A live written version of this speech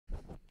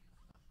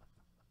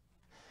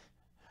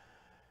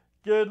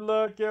Good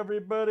luck,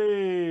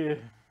 everybody.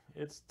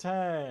 It's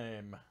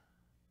time.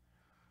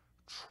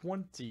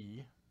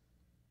 20.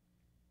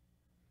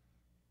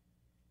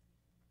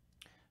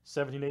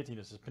 17-18.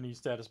 This is Panini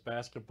Status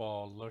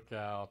Basketball. Look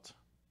out.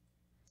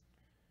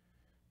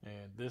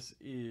 And this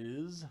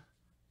is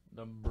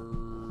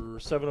number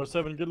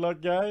 707. Good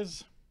luck,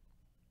 guys.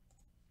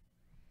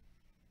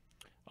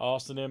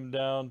 Austin M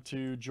down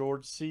to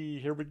George C.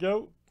 Here we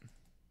go.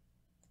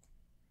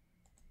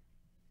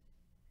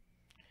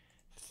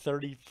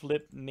 30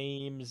 flip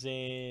names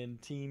and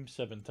teams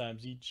 7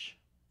 times each.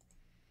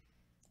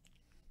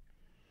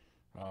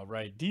 All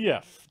right,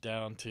 DF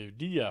down to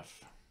DF.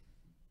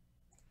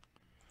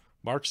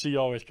 Mark C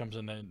always comes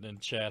in and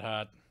chat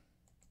hot.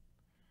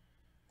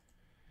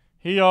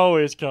 He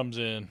always comes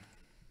in.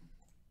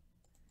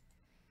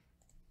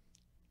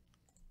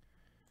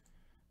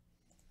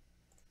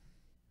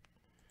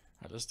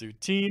 All right, let's do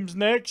teams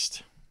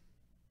next.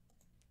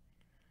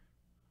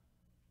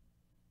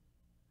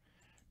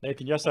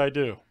 Nathan, yes, I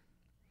do.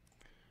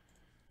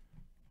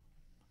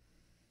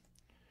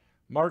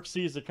 Mark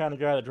C is the kind of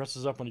guy that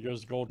dresses up when he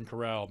goes to Golden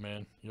Corral,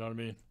 man. You know what I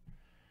mean?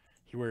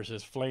 He wears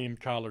his flame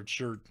collared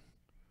shirt.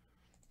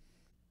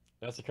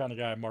 That's the kind of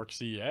guy Mark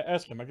C.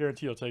 Ask him. I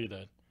guarantee he'll tell you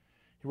that.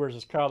 He wears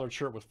his collared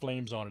shirt with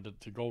flames on it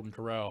to Golden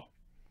Corral.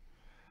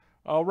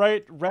 All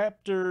right,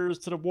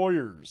 Raptors to the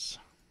Warriors.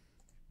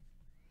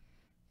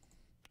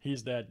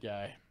 He's that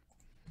guy.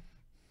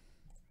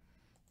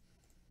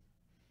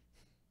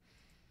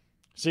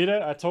 See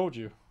that? I told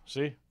you.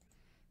 See?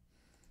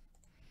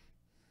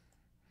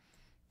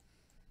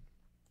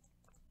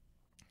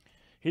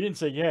 He didn't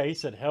say yeah. He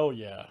said hell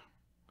yeah.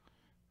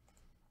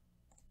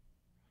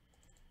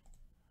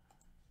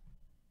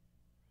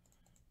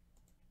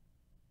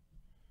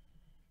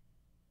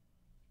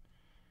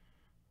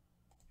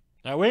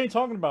 Now, we ain't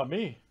talking about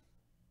me.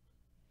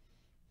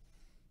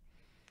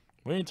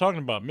 We ain't talking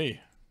about me.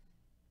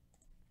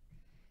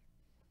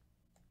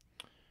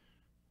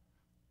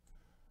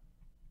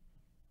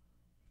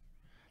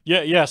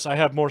 Yeah, yes, I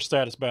have more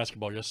status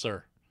basketball. Yes,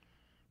 sir.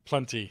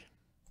 Plenty.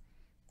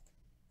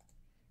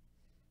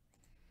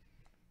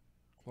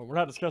 Well, we're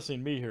not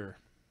discussing me here.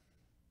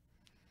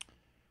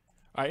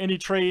 All right, any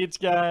trades,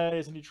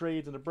 guys? Any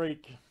trades in the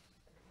break?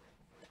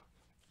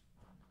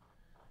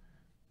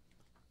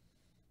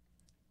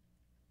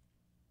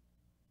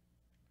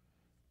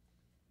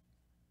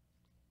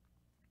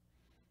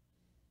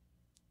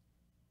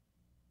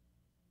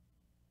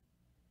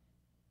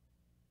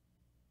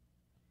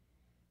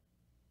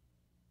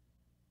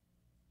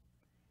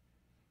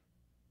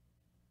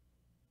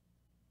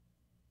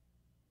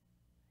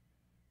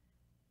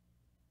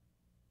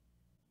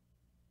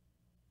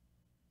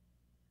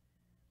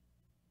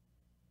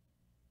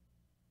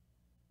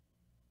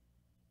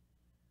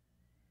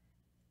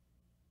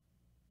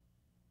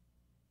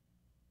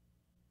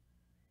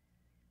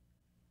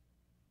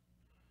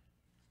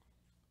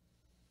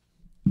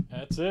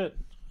 That's it.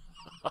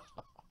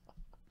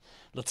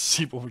 Let's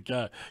see what we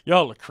got.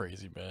 Y'all look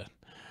crazy, man.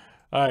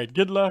 All right,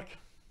 good luck.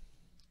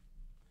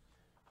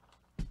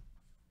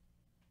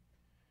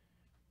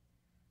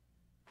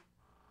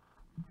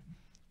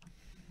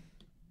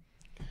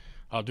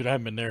 Oh, dude, I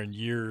haven't been there in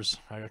years.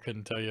 I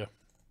couldn't tell you.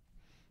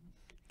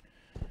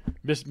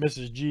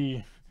 Mrs.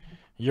 G,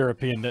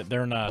 European.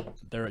 They're not.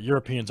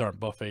 Europeans aren't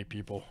buffet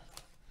people.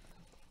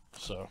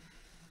 So,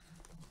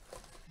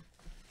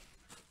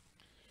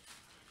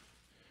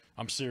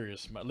 I'm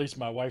serious. At least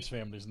my wife's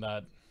family's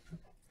not.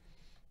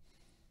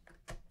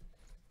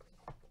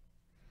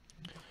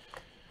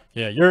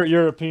 Yeah,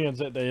 Europeans.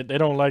 They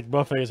don't like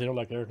buffets. They don't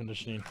like air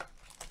conditioning.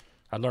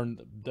 I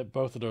learned that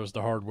both of those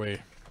the hard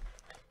way.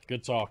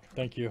 Good talk.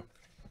 Thank you.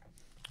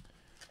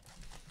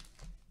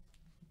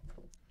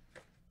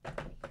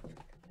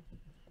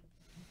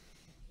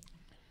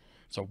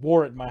 It's a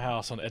war at my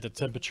house at the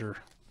temperature.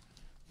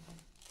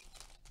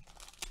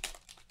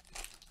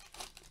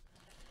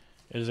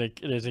 It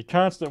is a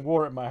constant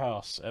war at my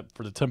house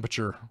for the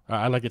temperature.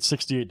 I like it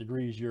 68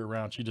 degrees year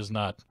round. She does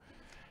not.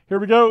 Here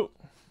we go.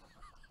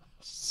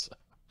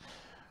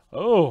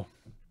 Oh,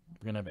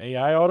 we're gonna have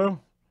AI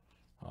auto.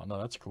 Oh no,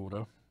 that's cool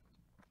though.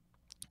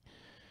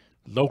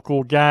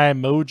 Local guy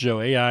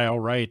Mojo AI. All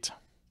right,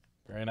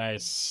 very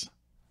nice.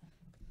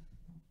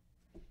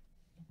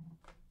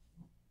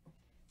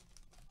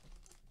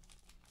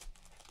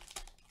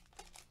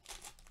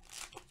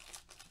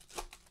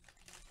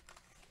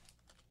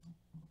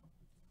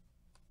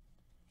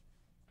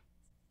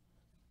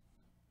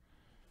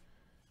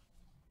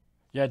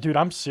 Yeah, dude,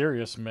 I'm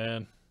serious,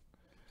 man.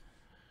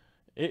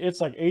 It's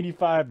like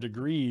 85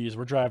 degrees.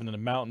 We're driving in the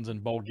mountains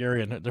in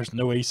Bulgaria, and there's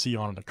no AC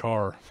on in the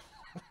car.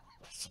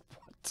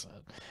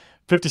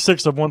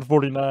 56 of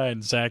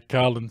 149, Zach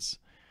Collins.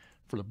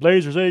 For the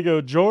Blazers, there you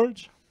go,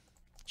 George.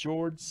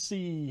 George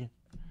C.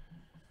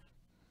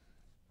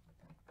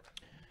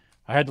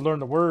 I had to learn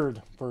the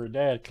word for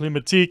dad.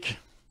 Climatique.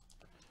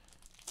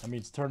 That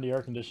means turn the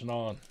air conditioner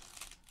on.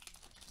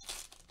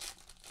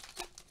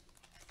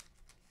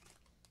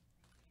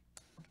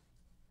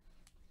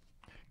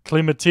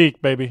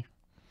 Climatique, baby.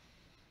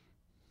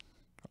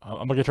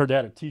 I'm gonna get her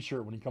dad a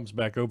T-shirt when he comes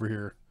back over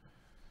here.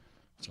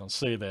 I was gonna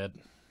say that.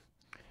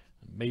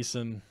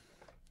 Mason.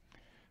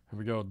 Here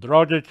we go.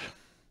 Dragic.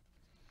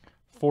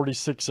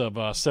 46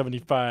 of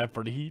 75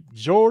 for the Heat.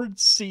 George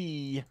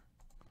C.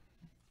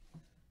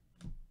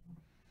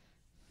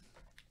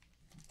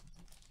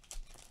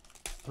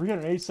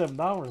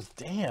 $387.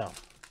 Damn.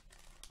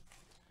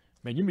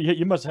 Man,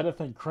 you must have had that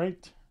thing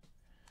cranked.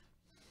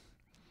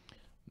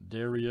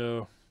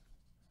 Dario.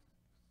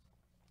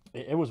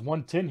 It was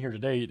 110 here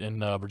today in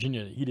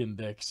Virginia Heat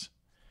Index.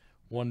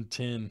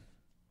 110.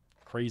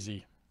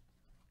 Crazy.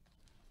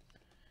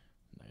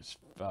 Nice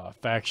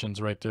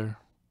factions right there.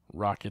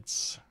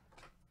 Rockets.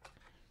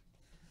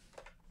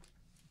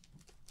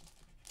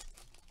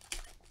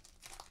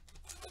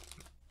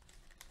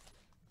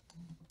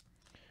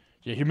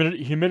 Yeah,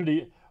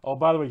 humidity. Oh,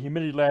 by the way,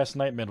 humidity last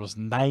night, man, was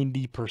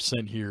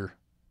 90% here.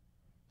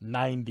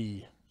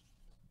 90.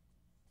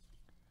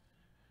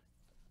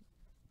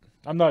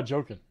 I'm not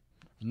joking.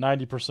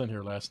 90%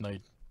 here last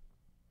night.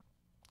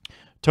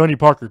 Tony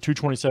Parker,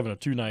 227 of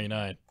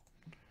 299.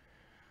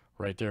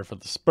 Right there for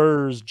the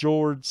Spurs,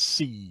 George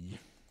C.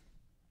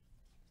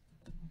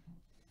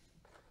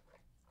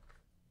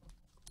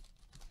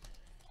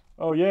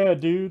 Oh, yeah,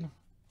 dude.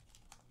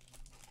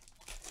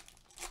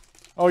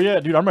 Oh, yeah,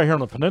 dude, I'm right here on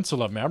the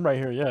peninsula, man. I'm right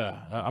here, yeah.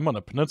 I'm on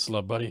the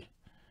peninsula, buddy.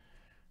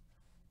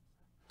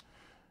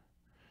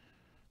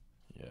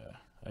 Yeah,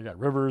 I got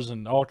rivers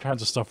and all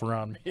kinds of stuff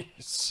around me.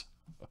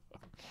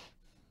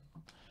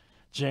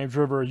 James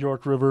River,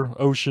 York River,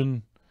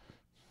 ocean.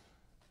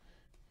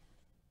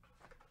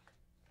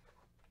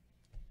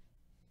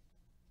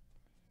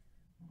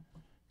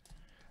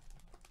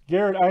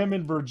 Garrett, I am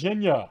in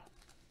Virginia.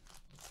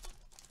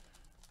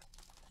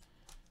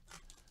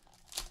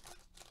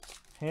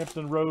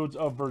 Hampton Roads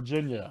of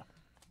Virginia.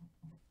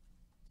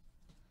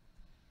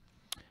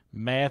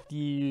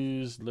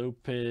 Matthews,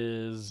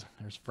 Lopez.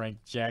 There's Frank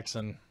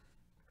Jackson.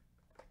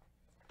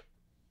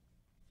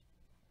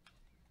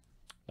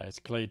 Nice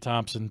Klay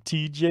Thompson,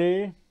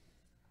 TJ.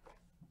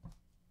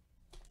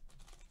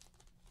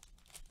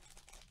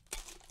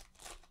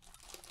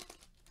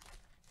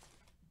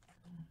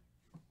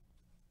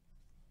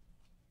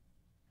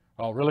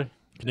 Oh, really?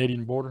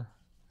 Canadian border.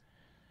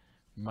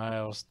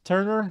 Miles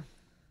Turner.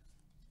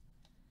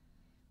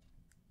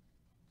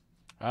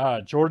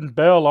 Jordan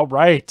Bell. All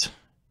right.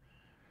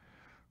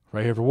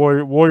 Right here for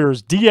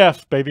Warriors.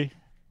 DF, baby.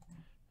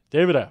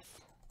 David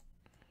F.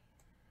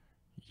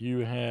 You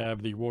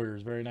have the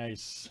Warriors. Very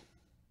nice.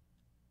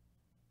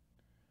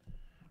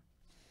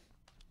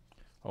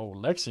 Oh,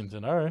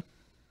 Lexington. All right.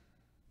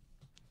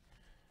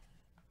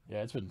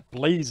 Yeah, it's been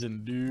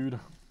blazing, dude.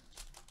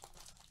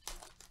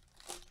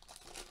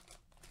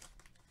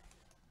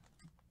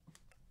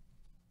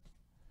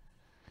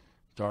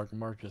 Dark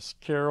Marcus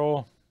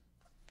Carroll.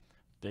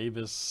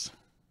 Davis.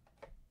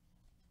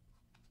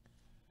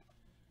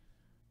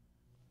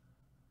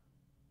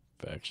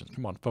 Factions.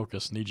 Come on,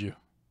 focus. Need you.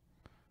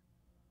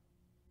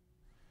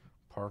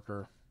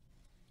 Parker.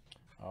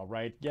 All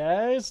right,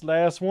 guys.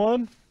 Last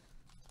one.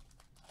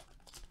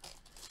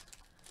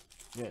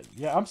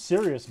 Yeah, I'm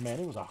serious, man.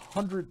 It was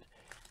 100.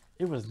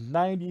 It was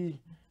 90%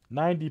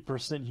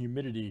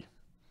 humidity.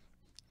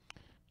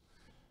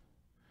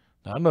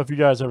 Now, I don't know if you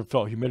guys ever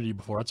felt humidity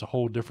before. That's a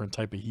whole different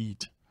type of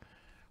heat.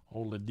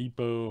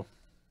 Oladipo.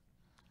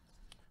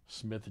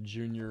 Smith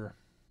Jr.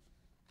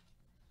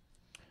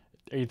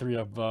 83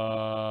 of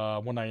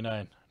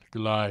 199.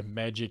 July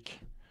Magic.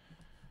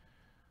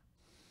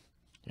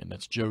 And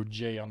that's Joe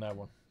J on that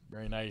one.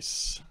 Very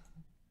nice.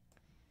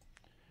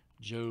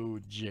 Joe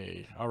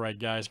J. All right,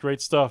 guys.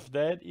 Great stuff.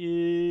 That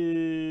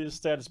is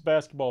Status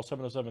Basketball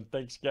 707.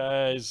 Thanks,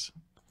 guys.